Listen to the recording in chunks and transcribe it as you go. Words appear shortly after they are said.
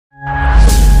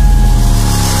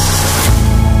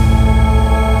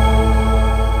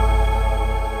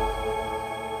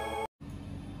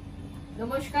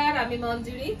আমি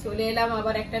মঞ্জুরি চলে এলাম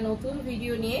আবার একটা নতুন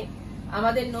ভিডিও নিয়ে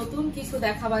আমাদের নতুন কিছু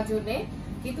দেখাবার জন্য।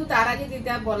 কিন্তু তার আগে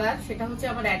যেটা বলার সেটা হচ্ছে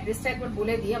আমার অ্যাড্রেসটা একবার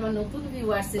বলে দিই আমার নতুন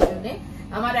ভিউয়ার্সের জন্য।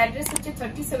 আমার অ্যাড্রেস হচ্ছে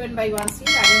 37/1C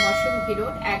রানী হর্ষ মুখী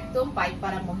রোড, একদম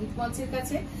পাইকপাড়া মোহিতগঞ্জের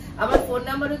কাছে। আমার ফোন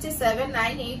নাম্বার হচ্ছে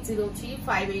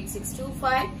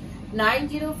 7980358625,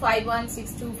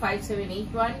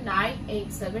 9051625781,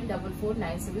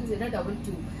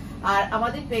 9874497022। আর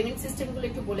আমাদের পেমেন্ট সিস্টেম গুলো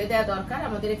একটু বলে দেওয়া দরকার।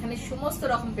 আমাদের এখানে সমস্ত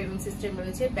রকম পেমেন্ট সিস্টেম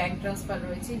রয়েছে, ব্যাংক ট্রান্সফার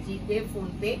রয়েছে, জিপে,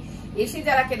 ফোনপে। এসে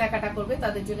যারা কেনাকাটা করবে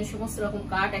তাদের জন্য সমস্ত রকম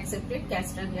কার্ড অ্যাকসেপ্টেড, ক্যাশ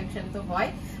ট্রানজাকশন তো হয়।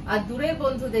 আর দূরের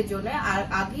বন্ধুদের জন্য আর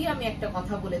আগেই আমি একটা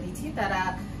কথা বলে দিচ্ছি, তারা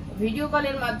ভিডিও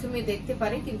কলের মাধ্যমে দেখতে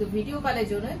পারে, কিন্তু ভিডিও কলের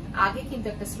জন্য আগে কিন্তু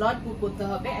একটা স্লট বুক করতে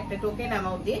হবে একটা টোকেন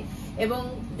অ্যামাউন্ট দিয়ে, এবং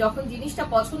যখন জিনিসটা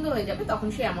পছন্দ হয়ে যাবে তখন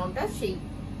সেই অ্যামাউন্টটা সেই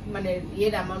মানে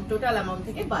অ্যামাউন্ট টোটাল অ্যামাউন্ট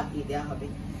থেকে বাদ দিয়ে দেওয়া হবে।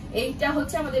 এইটা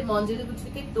হচ্ছে আমাদের মঞ্জুরি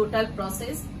বুটিকের টোটাল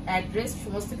প্রসেস, অ্যাড্রেস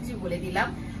সমস্ত কিছু বলে দিলাম।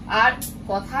 আর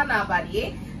কথা না বাড়িয়ে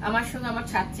আমার সঙ্গে আমার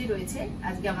ছাত্রী রয়েছে,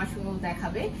 আজকে আমার সঙ্গেও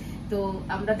দেখাবে। তো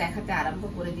আমরা দেখাতে আরম্ভ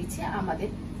করে দিচ্ছি আমাদের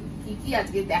কি কি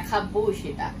আজকে দেখাবো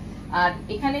সেটা। আর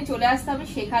এখানে চলে আসতে হবে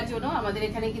শেখার জন্য। আমাদের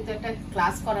এখানে কিন্তু একটা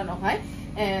ক্লাস করানো হয়,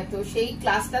 তো সেই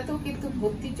ক্লাসটাতেও কিন্তু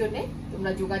ভর্তির জন্য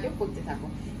তোমরা যোগাযোগ করতে থাকো।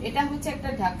 এটা হচ্ছে একটা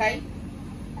ঢাকাই,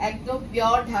 একদম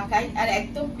পিওর ঢাকাই আর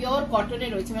একদম পিওর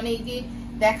কটনের রয়েছে, মানে এই যে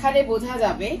দেখালে বোঝা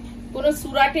যাবে কোন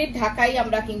সুরাটের ঢাকাই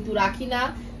আমরা কিন্তু রাখি না।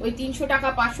 ওই 300 টাকা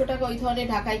 500 টাকা ওই ধরনের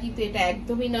ঢাকাই কিন্তু এটা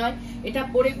একদমই নয়। এটা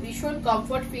পরে ভীষণ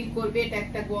কমফর্ট ফিল করবে। এটা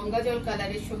একটা গঙ্গা জল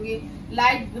কালারের সঙ্গে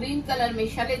লাইট গ্রিন কালার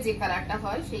মেশালে যে কালারটা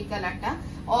হয় সেই কালারটা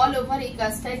অল ওভার এই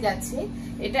কাজটাই যাচ্ছে।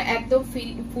 এটা একদম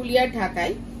ফুলিয়ার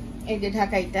ঢাকাই, এই যে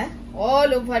ঢাকাইটা অল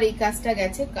ওভার এই কাজটা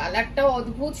গেছে। কালারটাও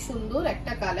অদ্ভুত সুন্দর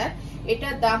একটা কালার।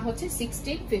 এটার দাম হচ্ছে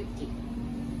 1650।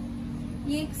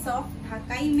 ये एक सॉफ्ट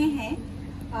ढाकाई में है,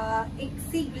 एक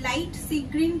लाइट सी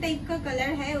ग्रीन टाइप का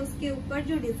कलर है। उसके ऊपर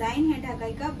जो डिजाइन है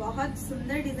ढाकाई का बहुत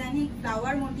सुंदर डिजाइन है, एक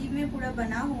फ्लावर मोटिव में पूरा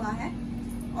बना हुआ है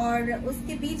और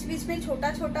उसके बीच बीच में छोटा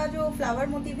छोटा जो फ्लावर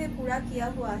मोटिव है पूरा किया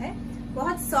हुआ है।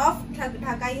 बहुत सॉफ्ट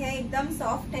ढाकाई है, एकदम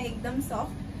सॉफ्ट है, एकदम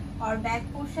सॉफ्ट। और बैक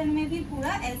पोर्शन में भी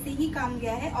पूरा ऐसे ही काम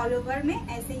गया है, ऑल ओवर में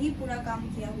ऐसे ही पूरा काम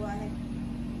किया हुआ है।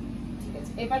 ঠিক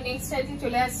আছে, এবার নেক্সট সাইজে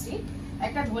চলে আসছি।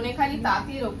 একটা ধনেখালি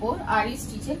তাঁতের ওপর আরি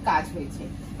স্টিচের কাজ হয়েছে।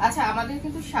 আচ্ছা, আমাদের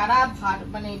কিন্তু সারা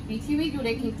মানে পৃথিবী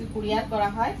জুড়ে কিন্তু কুরিয়ার করা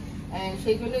হয়।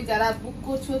 সেই জন্য যারা বুক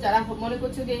করছো, যারা মনে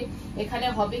করছো যে এখানে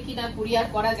হবে কিনা, কুরিয়ার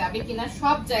করা যাবে কিনা,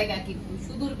 সব জায়গায় কিন্তু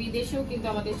সুদূর বিদেশেও কিন্তু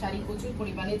আমাদের শাড়ি প্রচুর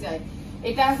পরিমাণে যায়।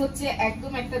 এটা হচ্ছে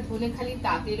একদম একটা ধনেখালি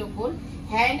তাঁতের ওপর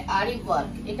হ্যান্ড আরি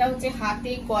ওয়ার্ক। এটা হচ্ছে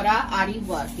হাতে করা আরি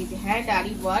ওয়ার্ক, এই যে হ্যান্ড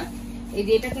আরি ওয়ার্ক। এই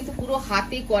যে এটা কিন্তু পুরো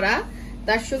হাতে করা,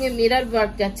 তার সঙ্গে মিরর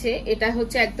ওয়ার্ক যাচ্ছে। এটা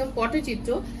হচ্ছে একদম পটচিত্র।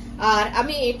 আর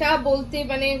আমি এটা বলতে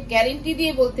মানে গ্যারেন্টি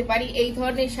দিয়ে বলতে পারি, এই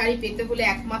ধরনের শাড়ি পেতে হলে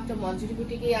একমাত্র মঞ্জুরি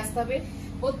বুটিকেই আসতে হবে।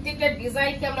 প্রত্যেকটা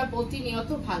ডিজাইনকে আমরা প্রতিনিয়ত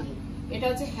ভাঙি। এটা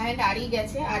হচ্ছে হ্যান্ড আরি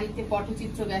গেছে, আরিতে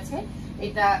পটচিত্র গেছে।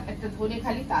 এটা একটা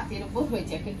ধনেখালি তাঁতের উপর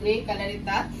হয়েছে, একটা গ্রে কালারের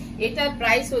তাঁত। এটার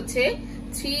প্রাইস হচ্ছে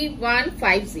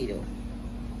 3150।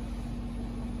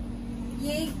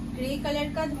 ये ग्रे कलर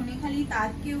का धोनेखाली तार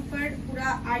के ऊपर पूरा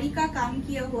आरी का काम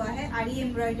किया हुआ है, आरी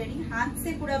एम्ब्रॉयडरी हाथ से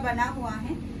पूरा बना हुआ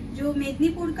है। जो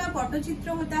मेदिनीपुर का पटचित्र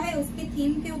होता है उसके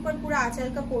थीम के ऊपर पूरा आंचल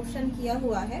का पोर्शन किया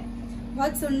हुआ है।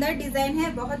 बहुत सुंदर डिजाइन है,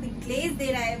 बहुत ग्लेज दे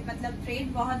रहा है, मतलब थ्रेड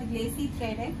बहुत ग्लेसी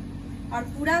थ्रेड है और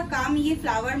पूरा काम ये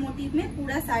फ्लावर मोटिव में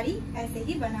पूरा साड़ी ऐसे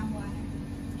ही बना हुआ है।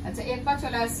 আচ্ছা, এরপর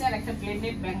চলে আসছে আর একটা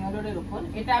ব্লেন্ডেড ব্যাঙ্গালোরের উপর।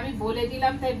 এটা আমি বলে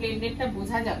দিলাম তাই ব্লেন্ডেডটা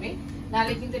বোঝা যাবে,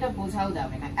 নাহলে কিন্তু এটা বোঝাও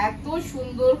যাবে না। এত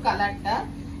সুন্দর কালারটা,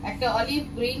 একটা অলিভ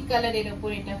গ্রিন কালারের উপর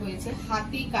এটা হয়েছে,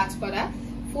 হাতি কাজ করা।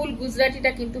 ফুল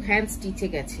গুজরাটিটা কিন্তু হ্যান্ড স্টিচে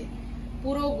গেছে,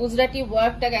 পুরো গুজরাটি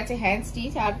ওয়ার্কটা গেছে হ্যান্ড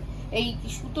স্টিচ। আর এই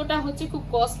সুতোটা হচ্ছে খুব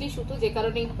কস্টলি সুতো, যে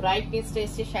কারণে ব্রাইটনেসটা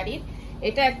এসছে শাড়ির।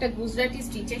 এটা একটা গুজরাটি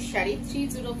স্টিচের শাড়ি,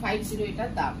 3050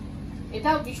 এটার দাম।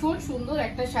 এটাও ভীষণ সুন্দর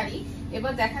একটা শাড়ি।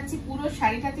 এবার দেখাচ্ছি পুরো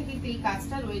শাড়িটাতে কিন্তু এই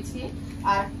কাজটা রয়েছে,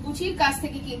 আর কুচির কাজ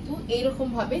থেকে কিন্তু এইরকম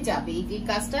ভাবে যাবে। এই যে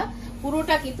কাজটা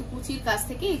পুরোটা কিন্তু কুচির কাছ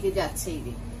থেকে এই যে যাচ্ছে, এই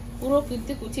যে পুরো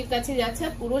কিন্তু কুচির কাছে যাচ্ছে।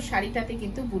 আর পুরো শাড়িটাতে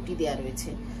কিন্তু বুটি দেওয়া রয়েছে,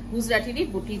 গুজরাটিরই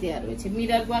বুটি দেওয়া রয়েছে,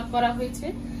 মিরর ওয়ার্ক করা হয়েছে।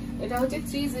 এটা হচ্ছে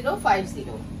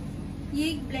 3050। ये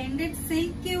एक ब्लेंडेड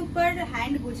सिल्क के ऊपर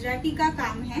हैंड गुजराती का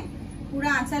काम है।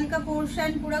 पूरा आंचल का पोर्शन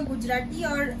पूरा गुजराती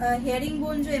और हेयरिंग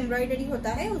बोन जो एम्ब्रॉयडरी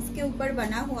होता है उसके ऊपर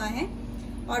बना हुआ है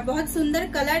और बहुत सुंदर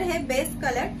कलर है, बेस्ट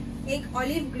कलर एक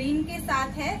ऑलिव ग्रीन के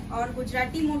साथ है। और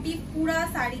गुजराती मोटिव पूरा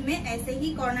साड़ी में ऐसे ही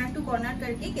कॉर्नर टू कॉर्नर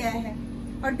करके गया है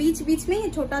और बीच बीच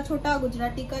में छोटा छोटा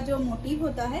गुजराती का जो मोटिव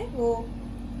होता है वो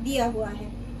दिया हुआ है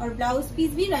और ब्लाउज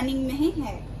पीस भी रनिंग में ही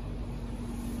है।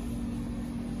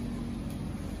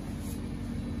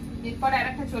 এরপর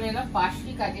আরেকটা চলে এলাম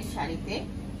পাশরি কাজের শাড়িতে।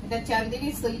 এটা চান্দেরি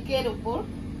সিল্কের উপর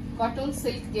কটন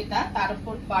সিল্ক যেটা, তার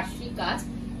উপর পার্সি কাজ,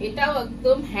 এটাও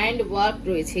একদম হ্যান্ড ওয়ার্ক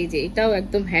রয়েছে। এই যে এটাও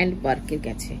একদম হ্যান্ড ওয়ার্কের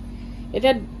গেছে।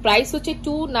 এটার প্রাইস হচ্ছে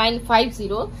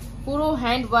 2950, পুরো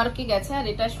হ্যান্ড ওয়ার্কে গেছে। আর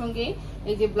এটার সঙ্গে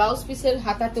এই যে ব্লাউজ পিসের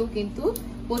হাতাতেও কিন্তু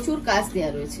প্রচুর কাজ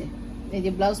দেওয়া রয়েছে। এই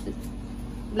যে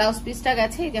ব্লাউজ পিসটা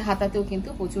গেছে, এই যে হাতাতেও কিন্তু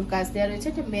প্রচুর কাজ দেওয়া রয়েছে।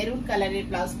 এটা মেরুন কালারের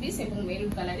ব্লাউজ পিস এবং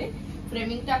মেরুন কালারের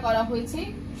ফ্রেমিংটা করা হয়েছে।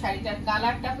 শাড়িটার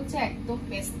কালারটা হচ্ছে একদম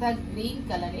পেস্তা গ্রিন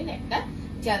কালারের একটা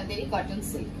चांदेरी कॉटन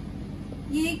सिल्क।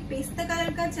 ये एक पेस्ता कलर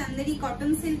का चांदेरी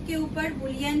कॉटन सिल्क के ऊपर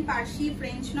बुलियन, पार्शी,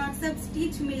 फ्रेंच नॉट सब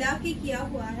स्टिच मिला के किया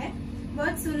हुआ है।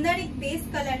 बहुत सुंदर एक बेस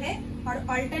कलर है और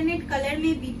अल्टरनेट कलर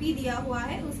में बीपी दिया हुआ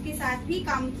है, उसके साथ भी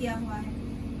काम किया हुआ है।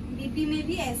 बीपी में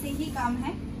भी ऐसे ही काम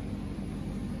है।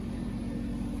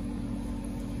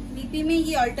 बीपी में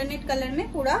ये अल्टरनेट कलर में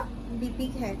पूरा बीपी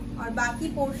है और बाकी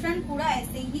पोर्शन पूरा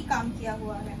ऐसे ही काम किया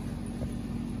हुआ है।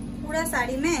 पूरा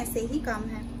साड़ी में ऐसे ही काम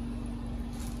है।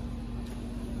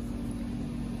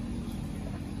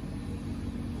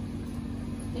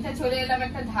 এটা চলে এলাম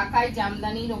একটা ঢাকাই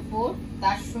জামদানির উপর,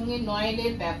 তার সঙ্গে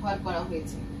নয়েলের ব্যবহার করা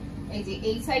হয়েছে। এই যে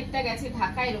এই সাইডটা গেছে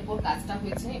ঢাকাইয়ের উপর কাজটা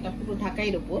হয়েছে, এটা পুরো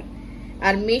ঢাকাইয়ের উপর।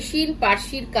 আর মেশিন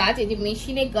পার্সির কাজ, এই যে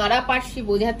মেশিনে গাড়া পার্সি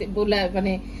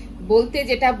মানে বলতে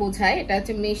যেটা বোঝায়, এটা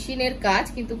হচ্ছে মেশিনের কাজ,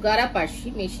 কিন্তু গাড়া পার্সি,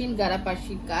 মেশিন গাড়া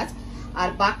পার্সির কাজ। আর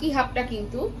বাকি হাফটা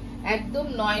কিন্তু একদম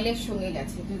নয়েলের সঙ্গে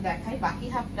গেছে। যদি দেখাই বাকি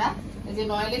হাফটা, এই যে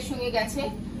নয়েলের সঙ্গে গেছে,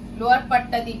 লোয়ার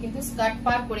পার্টটা দিয়ে কিন্তু স্কার্ট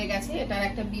পার করে গেছে। এটার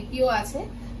একটা বিপিও আছে,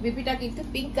 বিপিটা কিন্তু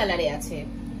পিঙ্ক কালারে আছে।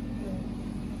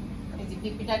 এই যে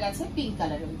বিপিটা গেছে পিঙ্ক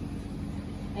কালারে,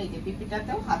 এই যে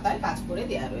বিপিটাতেও হাতার কাজ করে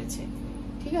দেওয়া রয়েছে।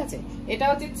 ঠিক আছে, এটা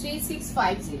হচ্ছে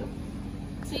 3650।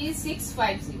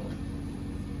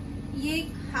 ये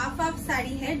हाफ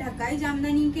साड़ी है, ढकाई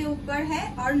जामदानी के ऊपर है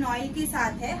और नॉइल के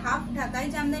साथ है। हाफ ढकाई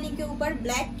जामदानी के ऊपर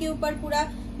ब्लैक के ऊपर पूरा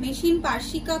मशीन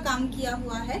पार्सी का काम किया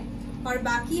हुआ है और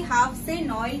बाकी हाफ से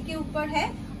नॉइल के ऊपर है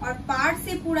और पार्ट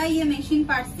से पूरा ये मशीन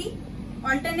पार्सी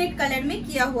अल्टरनेट कलर में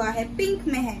किया हुआ है, पिंक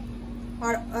में है।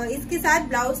 और इसके साथ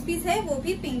ब्लाउज पीस है, वो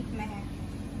भी पिंक में है।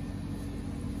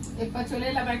 এরপর চলে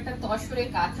এলাম একটা তসরে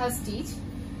কাঁথা স্টিচ।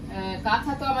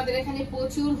 কাঁথা তো আমাদের এখানে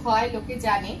প্রচুর হয়, লোকে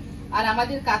জানে। আর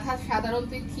আমাদের কাঁথা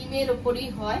সাধারণত থিমের উপরই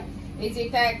হয়। এই যে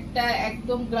এটা একটা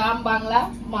একদম গ্রাম বাংলা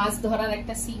মাছ ধরার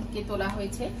একটা সিনকে তোলা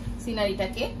হয়েছে,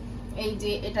 সিনারিটাকে। এই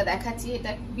যে এটা দেখাচ্ছি,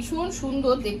 এটা ভীষণ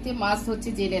সুন্দর দেখতে, মাছ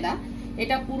ধরছে জেলেরা।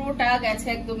 এটা পুরোটা গেছে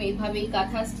একদম এইভাবেই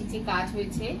কাঁথা স্টিচে কাজ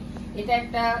হয়েছে। এটা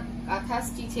একটা কাঁথা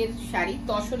স্টিচের শাড়ি,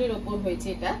 তসরের ওপর হয়েছে।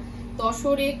 এটা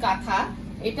তসরে কাঁথা,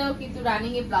 এটাও কিন্তু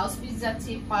রানিং এ ব্লাউজ পিস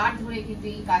যাচ্ছে, পাড় ধরে কিন্তু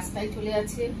এই কাজটাই চলে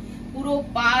যাচ্ছে। পুরো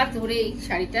পাড় ধরে এই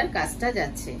শাড়িটার কাজটা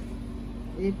যাচ্ছে,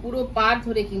 পুরো পাড়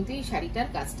ধরে কিন্তু এই শাড়িটার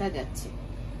কাজটা যাচ্ছে।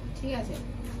 ঠিক আছে,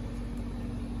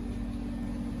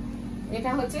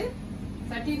 এটা হচ্ছে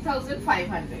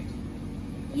 13,500।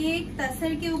 ये एक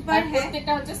तसर के ऊपर है,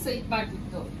 सिल्क पार्ट।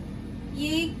 ये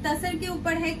एक तसर के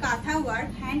ऊपर है काथा वर्क,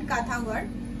 हैंड काथा वर्क।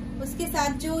 उसके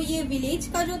साथ जो ये विलेज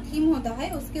का जो थीम होता है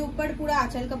उसके ऊपर पूरा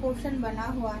आंचल का पोर्शन बना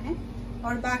हुआ है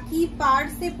और बाकी पार्ट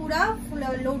से पूरा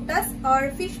लोटस और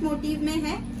फिश मोटिव में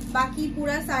है। बाकी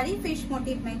पूरा साड़ी फिश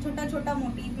मोटिव में, छोटा छोटा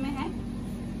मोटिव में है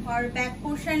और बैक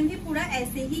पोर्शन भी पूरा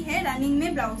ऐसे ही है, रनिंग में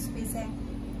ब्लाउज पीस है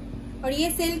और ये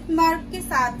सिल्क मार्क के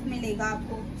साथ मिलेगा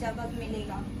आपको जब अब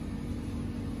मिलेगा।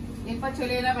 এরপর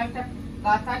চলে এলাম একটা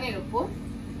কাতানের উপর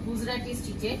গুজরাটি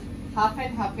স্টিচে, হাফ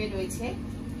এন্ড হাফে রয়েছে।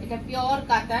 এটা পিওর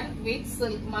কাতান উইথ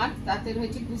সিল্ক মার্ক, তাতে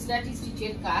রয়েছে গুজরাটি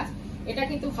স্টিচের কাজ। এটা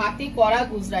কিন্তু হাতে করা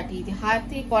গুজরাটি,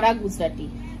 হাতে করা গুজরাটি।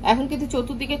 এখন কিন্তু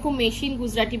চতুর্দিকে খুব মেশিন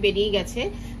গুজরাটি বেরিয়ে গেছে,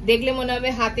 দেখলে মনে হবে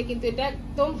হাতে, কিন্তু এটা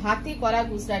একদম হাতে করা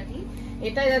গুজরাটি।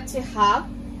 এটা যাচ্ছে হাফ,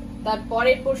 তার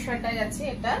পরের পোর্শনটা যাচ্ছে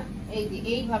এটা এই যে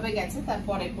এইভাবে গেছে, তার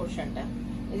পরের পোর্শনটা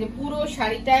এই যে পুরো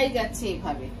শাড়িটাই যাচ্ছে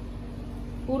এইভাবে,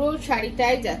 পুরো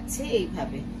শাড়িটাই যাচ্ছে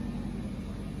এইভাবে।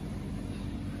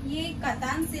 ये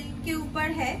कतान सिल्क के ऊपर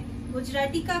है,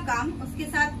 गुजराती का काम, उसके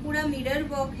साथ पूरा मिरर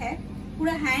वर्क है,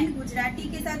 पूरा हैंड गुजराती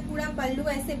के साथ पूरा पल्लू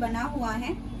ऐसे बना हुआ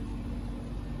है,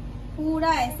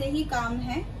 पूरा ऐसे ही काम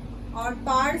है और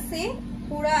पार से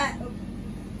पूरा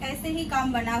ऐसे ही काम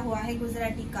बना हुआ है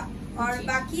गुजराती का। और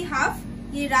बाकी हाफ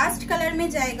ये रास्ट कलर में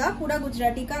जाएगा, पूरा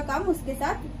गुजराती का काम, उसके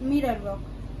साथ मिरर वर्क।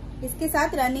 इसके साथ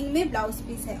रनिंग में ब्लाउज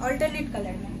पीस है अल्टरनेट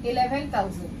कलर में।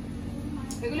 11,000।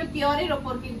 এগুলো পিওরের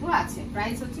উপর কিন্তু আছে,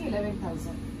 প্রাইস হচ্ছে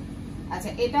 11,000। আচ্ছা,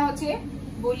 এটা হচ্ছে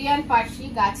বলিয়ান পার্সি,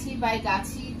 গাছি বাই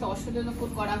গাছি তসরের উপর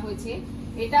করা হয়েছে।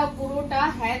 এটাও পুরোটা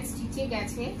হ্যান্ড স্টিচে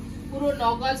গেছে, পুরো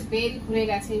নগজ বেল ঘুরে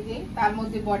গেছে। যে তার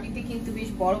মধ্যে বডিতে কিন্তু বেশ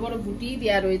বড় বড় বুটি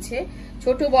দেওয়া রয়েছে,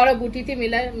 ছোট বড় বুটিতে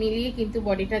মিলিয়ে কিন্তু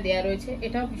বডিটা দেওয়া রয়েছে।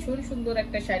 এটাও ভীষণ সুন্দর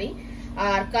একটা শাড়ি।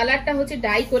 আর কালারটা হচ্ছে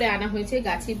ডাই করে আনা হয়েছে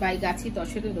গাছি বাই গাছি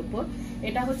তসরের উপর।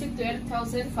 এটা হচ্ছে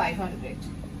 12,500।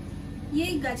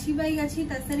 ये गाछी बाई गाछी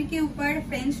तसर के ऊपर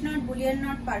French not, Boolean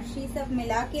not, Parsi सब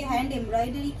मिला के हैंड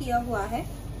एम्ब्रॉयडरी किया हुआ है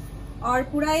और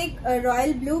पूरा एक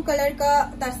रॉयल ब्लू कलर का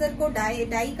तसर को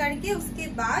डाई करके उसके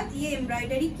बाद ये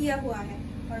एम्ब्रॉयडरी किया हुआ है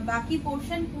और बाकी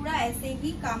पोर्शन पूरा ऐसे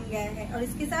ही काम गया है। और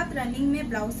इसके साथ रनिंग में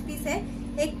ब्लाउज पीस है,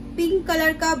 एक पिंक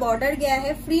कलर का बॉर्डर गया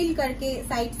है, फ्रील करके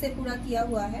साइड से पूरा किया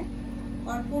हुआ है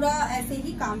और पूरा ऐसे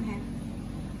ही काम है।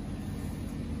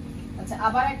 আচ্ছা,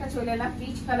 আবার একটা চলে এলাম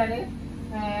পিচ কালারের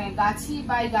গাছি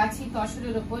বাই গাছি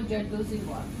তসরের উপর জারদোজি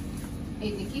ওয়ার্ক।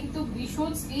 এই যে কিন্তু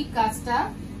ভীষণ স্লিক কাজটা,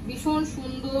 ভীষণ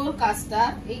সুন্দর কাজটা।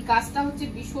 এই কাজটা হচ্ছে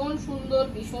ভীষণ সুন্দর,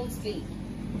 ভীষণ স্লিক।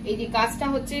 এই যে কাজটা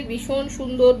হচ্ছে ভীষণ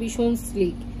সুন্দর, ভীষণ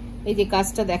স্লিক। এই যে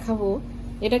কাজটা দেখাবো,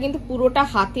 এটা কিন্তু পুরোটা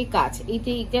হাতে কাজ।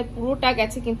 এটা পুরোটা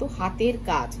গেছে কিন্তু হাতের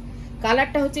কাজ।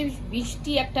 কালারটা হচ্ছে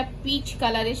বৃষ্টি একটা পিচ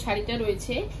কালারের শাড়িটা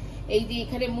রয়েছে। এই যে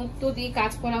এখানে মুক্তো দিয়ে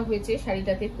কাজ করা হয়েছে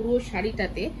শাড়িটাতে, পুরো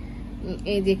শাড়িটাতে।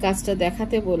 এই যে কাজটা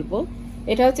দেখাতে বলবো,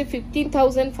 এটা হচ্ছে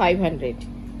 15,500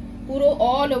 পুরো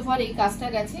অল ওভার এই কাজটা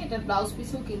গেছে। এটার ব্লাউজ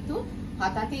পিসও কিন্তু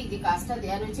হাতাতে এই যে কাজটা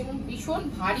দেওয়া রয়েছে এবং ভীষণ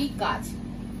ভারী কাজ,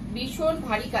 ভীষণ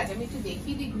ভারী কাজ। আমি একটু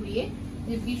দেখিয়ে দিই ঘুরিয়ে,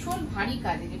 যে ভীষণ ভারী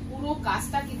কাজ। এই যে পুরো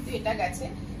কাজটা কিন্তু এটা গেছে,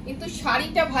 কিন্তু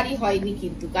শাড়িটা ভারী হয়নি,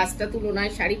 কিন্তু কাজটা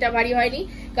তুলনায় শাড়িটা ভারী হয়নি,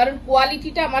 কারণ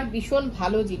কোয়ালিটিটা আমার ভীষণ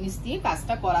ভালো জিনিস দিয়ে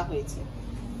কাজটা করা হয়েছে।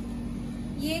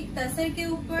 ये एक तसर के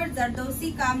ऊपर जरदोसी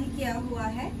काम किया हुआ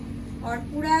है और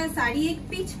पूरा साड़ी एक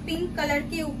पिच पिंक कलर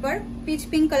के ऊपर पिच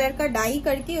पिंक कलर का डाई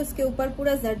करके उसके ऊपर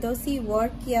पूरा जरदोसी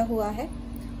वर्क किया हुआ है।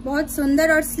 बहुत सुंदर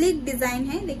और स्लीक डिजाइन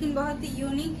है, लेकिन बहुत ही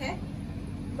यूनिक है,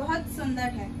 बहुत सुंदर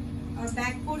है। और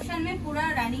बैक पोर्शन में पूरा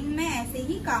रनिंग में ऐसे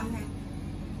ही काम है।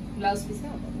 ब्लाउज पीस है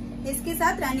इसके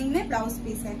साथ रनिंग में ब्लाउज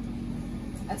पीस है।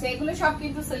 আচ্ছা, এগুলো সব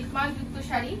কিন্তু সিল্ক মার্ক যুক্ত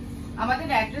শাড়ি। আমাদের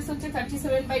অ্যাড্রেস হচ্ছে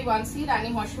 37/1C রানী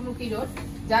হর্ষমুখী রোড।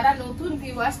 যারা নতুন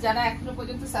ভিউয়ার্স, যারা এখনো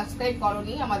পর্যন্ত সাবস্ক্রাইব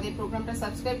করনি, আমাদের প্রোগ্রামটা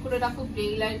সাবস্ক্রাইব করে রাখো,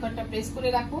 বেল আইকনটা প্রেস করে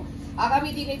রাখো। আগামী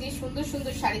দিনে যে সুন্দর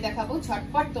সুন্দর শাড়ি দেখাবো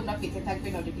ঝটপট তোমরা পেতে থাকবে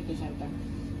নোটিফিকেশনটা।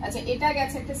 আচ্ছা, এটা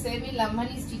গেছে একটা সেমি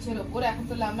লাম্বানি স্টিচের ওপর। এখন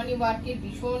তো লাম্বানি ওয়ার্কের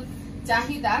ভীষণ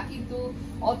চাহিদা, কিন্তু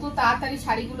অত তাড়াতাড়ি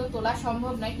শাড়িগুলো তোলা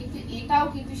সম্ভব নয়, কিন্তু এটাও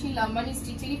কিন্তু সেই লাম্বানি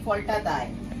স্টিচেরই ফলটা দেয়।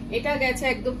 এটা গেছে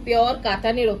একদম পিওর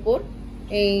কাতানের ওপর।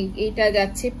 এইটা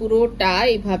যাচ্ছে পুরোটা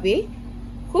এইভাবে,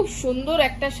 খুব সুন্দর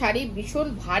একটা শাড়ি, ভীষণ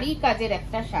ভারী কাজের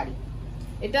একটা শাড়ি।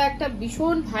 এটা একটা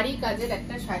ভীষণ ভারী কাজের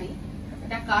একটা শাড়ি।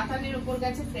 এটা কাতানের উপর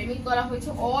গেছে, ফ্রেমিং করা হয়েছে,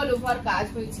 অল ওভার কাজ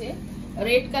হয়েছে।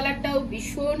 রেড কালারটাও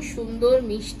ভীষণ সুন্দর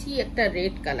মিষ্টি একটা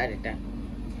রেড কালার। এটা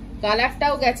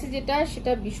কালারটাও গেছে যেটা,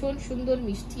 সেটা ভীষণ সুন্দর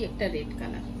মিষ্টি একটা রেড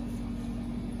কালার।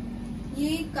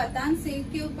 ये कतान सिल्क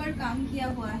के ऊपर काम किया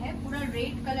हुआ है, पूरा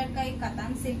रेड कलर का एक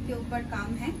कतान सिल्क के ऊपर काम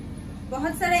है।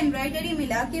 बहुत सारा एम्ब्रॉयडरी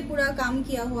मिला के पूरा काम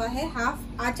किया हुआ है। हाफ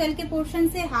आंचल के पोर्शन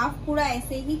से हाफ पूरा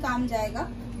ऐसे ही काम जाएगा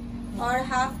और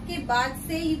हाफ के बाद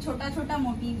से ये छोटा छोटा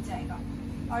मोटिव जाएगा।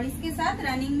 और इसके साथ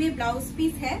रनिंग में ब्लाउज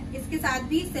पीस है, इसके साथ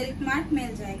भी सिल्क मार्क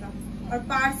मिल जाएगा और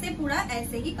पार से पूरा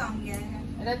ऐसे ही काम गया है।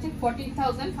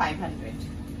 14,500।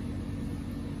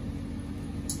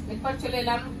 এরপর চলে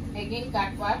এলাম এগেইন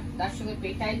কাটওয়ার্ক, তার সঙ্গে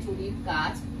পেটাই জড়ির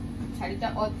কাজ। শাড়িটা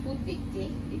অদ্ভুত দেখতে,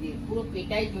 এই যে পুরো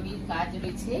পেটাই জড়ির কাজ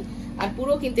রয়েছে আর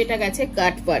পুরো কিন্তু এটা গেছে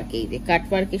কাটওয়ার্ক। এই যে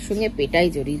কাটওয়ার্কের সঙ্গে পেটাই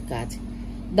জড়ির কাজ,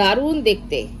 দারুণ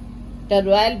দেখতে। এটা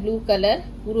রয়্যাল ব্লু কালার,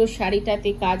 পুরো শাড়িটাতে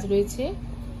কাজ রয়েছে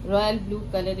রয়্যাল ব্লু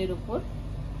কালারের উপর।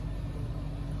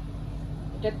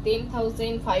 এটা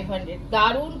 10,500।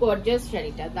 দারুণ গর্জাস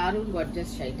শাড়িটা, দারুণ গর্জাস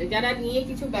শাড়িটা। যারা নিয়ে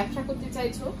কিছু ব্যবসা করতে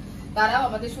চাইছো তারাও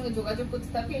আমাদের সঙ্গে যোগাযোগ করতে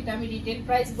থাকবে। এটা আমি রিটেল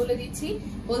প্রাইস বলে দিচ্ছি,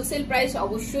 হোলসেল প্রাইস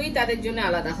অবশ্যই তাদের জন্য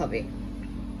আলাদা হবে।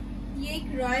 ये एक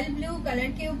रॉयल ब्लू कलर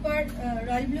के ऊपर,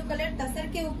 रॉयल ब्लू कलर तसर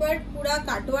के ऊपर पूरा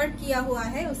काटवर्क किया हुआ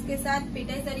है, उसके साथ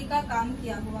पिटाई जरी का काम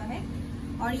किया हुआ है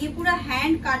और ये पूरा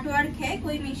हैंड काटवर्क है,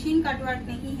 कोई मशीन काटवर्क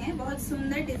नहीं है। बहुत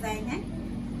सुंदर डिजाइन है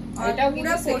और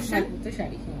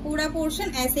पूरा पोर्शन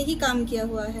ऐसे ही काम किया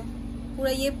हुआ है।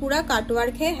 पूरा ये पूरा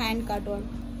काटवर्क है, हैंड काटवर्क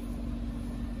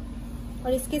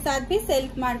और इसके साथ भी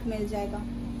सिल्क मार्क मिल जाएगा।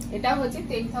 এটা হচ্ছে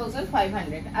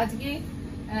 10,500। আজকে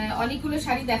অনেকগুলো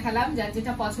শাড়ি দেখালাম, যার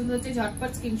যেটা পছন্দ হচ্ছে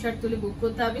ঝটপট স্ক্রিনশট তুলে বুক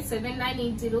করতে হবে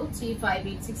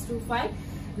 7980358625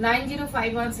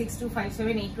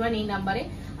 9051625781 এই নাম্বারে।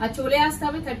 আর চলে আসতে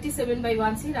হবে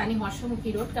 37/1C রানী হর্ষমুখী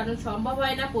রোড, কারণ সম্ভব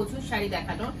হয় না প্রচুর শাড়ি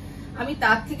দেখানোর। আমি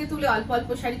তার থেকে তুলে অল্প অল্প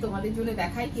শাড়ি তোমাদের জন্য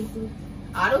দেখাই, কিন্তু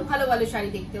আরো ভালো ভালো শাড়ি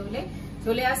দেখতে হলে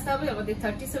চলে আসতে হবে আমাদের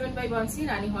 37/1C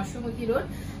রানী হর্ষমুখী রোড।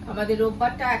 আমাদের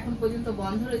রোববারটা এখন পর্যন্ত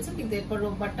বন্ধ রয়েছে, কিন্তু এরপর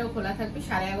রোববারটাও খোলা থাকবে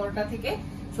 11:30 থেকে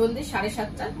সন্ধ্যে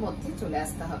 7:30টার মধ্যে চলে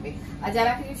আসতে হবে। আর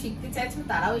যারা কিছু শিখতে চাইছো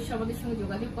তারাও এসে আমাদের সঙ্গে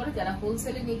যোগাযোগ করো, যারা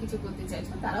হোলসেলে নিয়ে কিছু করতে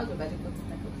চাইছো তারাও যোগাযোগ করতে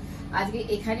থাকো। আজকে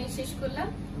এখানেই শেষ করলাম।